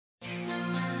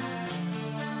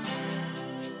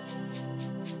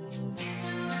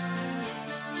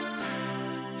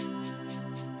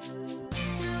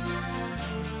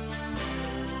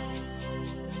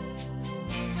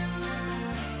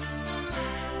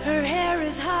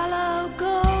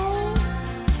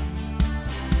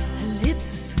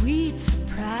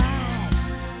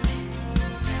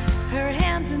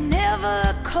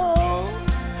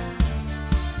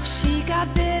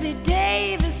got Betty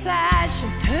Davis eyes.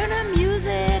 She'll turn her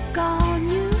music on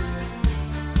you.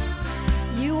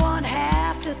 You won't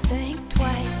have to think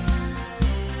twice.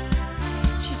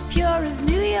 She's pure as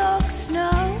New York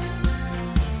snow.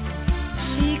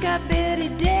 She got Betty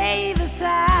Davis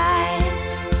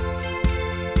eyes.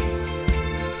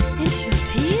 And she'll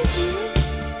tease you,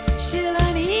 she'll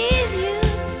unease you,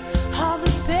 all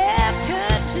the better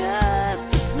just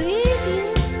to please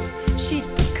you. She's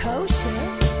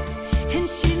precocious, and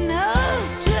she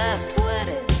knows just what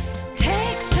it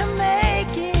takes to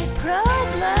make it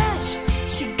pro-blush.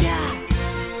 She got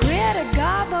Greta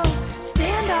Garbo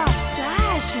standoff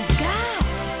size. She's got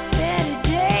Betty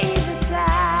Davis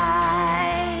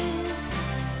eyes.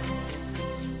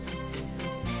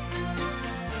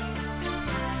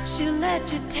 She'll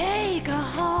let you take her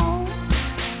home.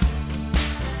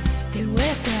 It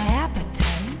whets her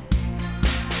appetite.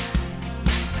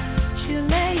 She'll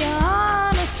lay you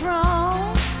on a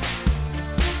throne.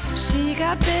 She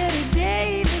got Betty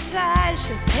Davis eyes.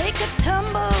 She'll take a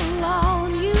tumble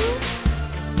on you,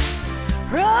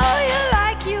 roll you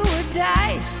like you were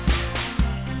dice,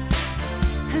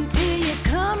 until you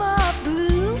come up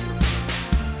blue.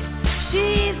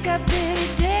 She's got Betty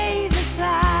Davis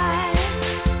eyes.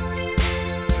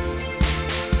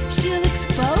 She'll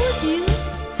expose you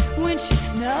when she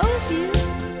snows you,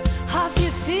 off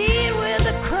your feet with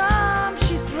a crumb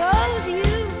she throws you.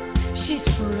 She's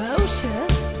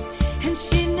ferocious, and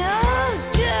she knows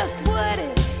just what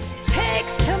it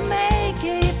takes to make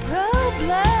a pro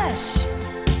blush.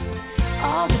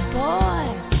 All the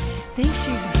boys think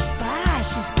she's a spy.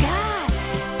 She's got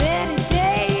Betty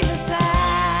Davis eyes.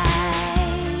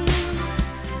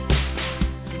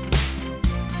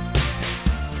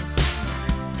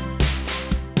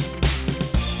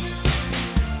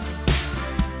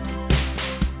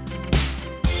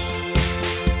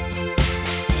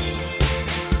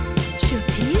 She'll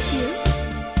tease you,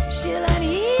 she'll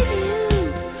unease you,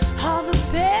 all the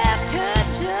better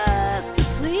just to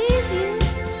please you.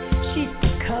 She's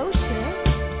precocious,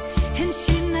 and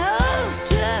she knows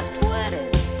just what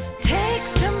it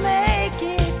takes to make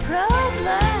it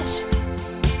pro-blush.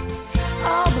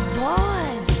 All the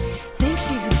boys think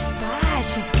she's a spy.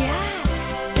 She's got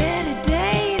Betty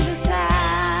Davis eyes.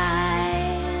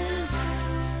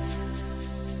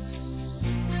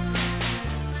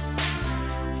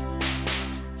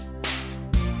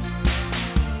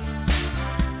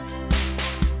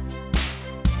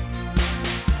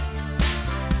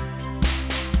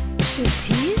 She'll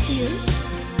tease you,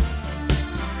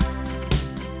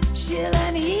 she'll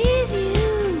unease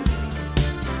you,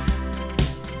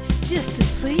 just to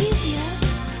please you.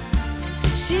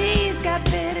 She's got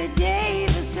Betty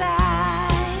Davis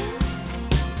eyes.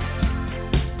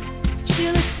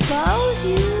 She'll expose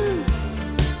you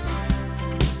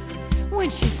when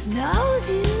she snows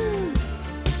you.